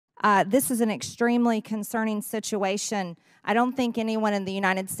This is an extremely concerning situation. I don't think anyone in the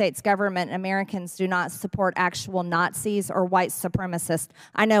United States government, Americans, do not support actual Nazis or white supremacists.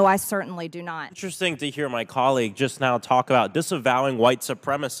 I know I certainly do not. Interesting to hear my colleague just now talk about disavowing white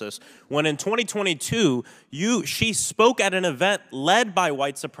supremacists when in 2022, she spoke at an event led by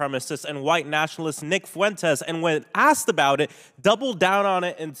white supremacists and white nationalist Nick Fuentes, and when asked about it, doubled down on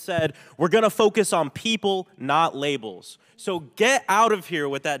it and said, we're going to focus on people, not labels. So get out of here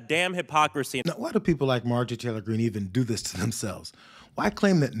with that damn hypocrisy. Now, why do people like Marjorie Taylor Greene even do this to themselves? Why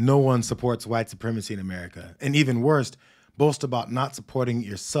claim that no one supports white supremacy in America? And even worse, boast about not supporting it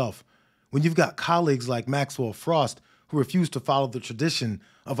yourself when you've got colleagues like Maxwell Frost who refuse to follow the tradition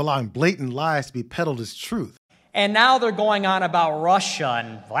of allowing blatant lies to be peddled as truth. And now they're going on about Russia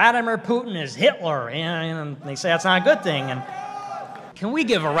and Vladimir Putin is Hitler, and they say that's not a good thing. And can we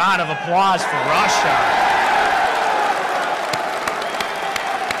give a round of applause for Russia?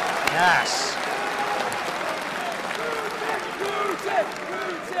 Yes.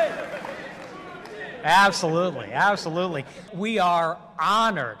 Absolutely, absolutely. We are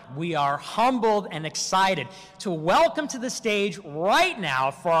honored, we are humbled and excited to welcome to the stage right now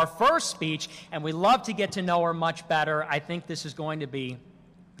for our first speech, and we love to get to know her much better. I think this is going to be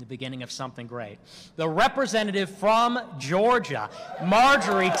the beginning of something great. The representative from Georgia,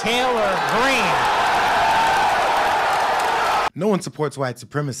 Marjorie Taylor Greene. No one supports white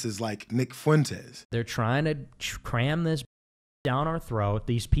supremacists like Nick Fuentes. They're trying to cram this down our throat,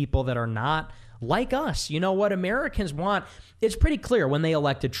 these people that are not like us. You know what Americans want? It's pretty clear when they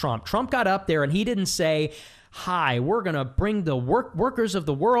elected Trump. Trump got up there and he didn't say, hi, we're going to bring the workers of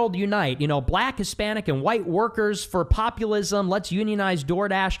the world unite. You know, black, Hispanic, and white workers for populism. Let's unionize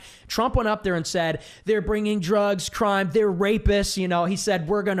DoorDash. Trump went up there and said, they're bringing drugs, crime, they're rapists. You know, he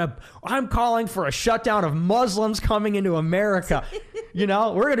said, I'm calling for a shutdown of Muslims coming into America. You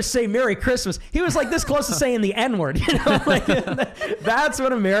know, we're going to say Merry Christmas. He was like this close to saying the N-word. You know, like, that's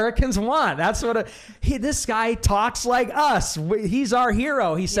what Americans want. That's what this guy talks like us. He's our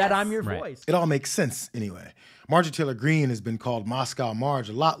hero. He said, I'm your voice. It all makes sense anyway. Marjorie Taylor Greene has been called Moscow Marge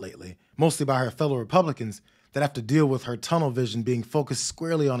a lot lately, mostly by her fellow Republicans that have to deal with her tunnel vision being focused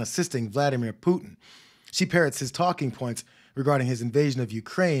squarely on assisting Vladimir Putin. She parrots his talking points regarding his invasion of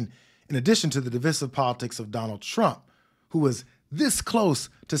Ukraine, in addition to the divisive politics of Donald Trump, who was this close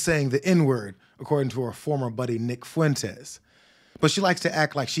to saying the N-word, according to her former buddy Nick Fuentes. But she likes to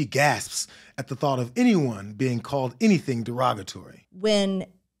act like she gasps at the thought of anyone being called anything derogatory. When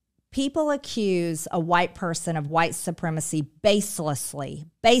people accuse a white person of white supremacy baselessly,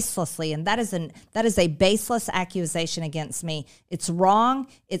 and that is a baseless accusation against me. It's wrong,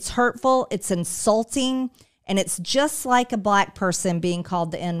 it's hurtful, it's insulting, and it's just like a black person being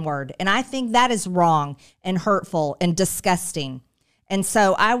called the N-word. And I think that is wrong and hurtful and disgusting. And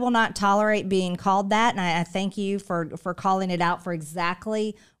so I will not tolerate being called that, and I thank you for calling it out for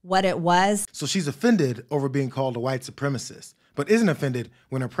exactly what it was. So she's offended over being called a white supremacist, but isn't offended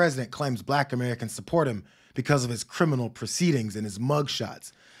when her president claims black Americans support him because of his criminal proceedings and his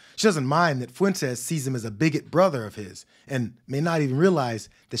mugshots. She doesn't mind that Fuentes sees him as a bigot brother of his and may not even realize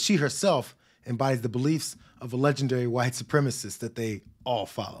that she herself embodies the beliefs of a legendary white supremacist that they all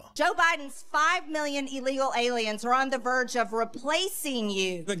follow. Joe Biden's 5 million illegal aliens are on the verge of replacing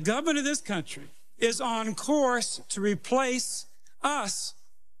you. The government of this country is on course to replace us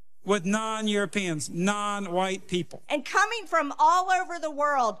with non-Europeans, non-white people. And coming from all over the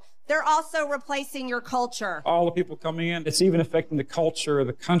world, they're also replacing your culture. All the people coming in, it's even affecting the culture of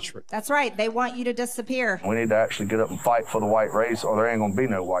the country. That's right. They want you to disappear. We need to actually get up and fight for the white race, or there ain't going to be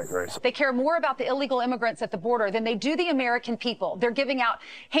no white race. They care more about the illegal immigrants at the border than they do the American people. They're giving out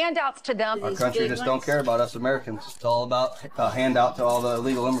handouts to them. Our country just don't care about us Americans. It's all about a handout to all the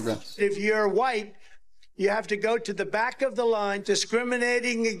illegal immigrants. If you're white, you have to go to the back of the line,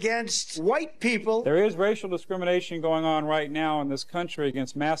 discriminating against white people. There is racial discrimination going on right now in this country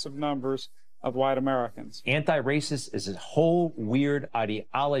against massive numbers of white Americans. Anti-racist is a whole weird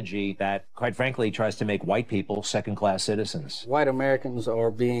ideology that, quite frankly, tries to make white people second-class citizens. White Americans are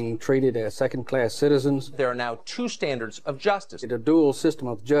being treated as second-class citizens. There are now two standards of justice. It's a dual system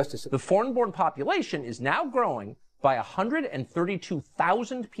of justice. The foreign-born population is now growing by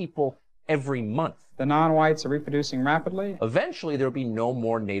 132,000 people every month. The non-whites are reproducing rapidly. Eventually, there will be no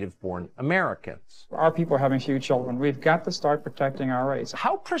more native-born Americans. Our people are having few children. We've got to start protecting our race.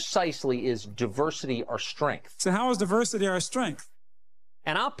 How precisely is diversity our strength? So how is diversity our strength?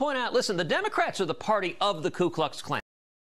 And I'll point out, listen, the Democrats are the party of the Ku Klux Klan.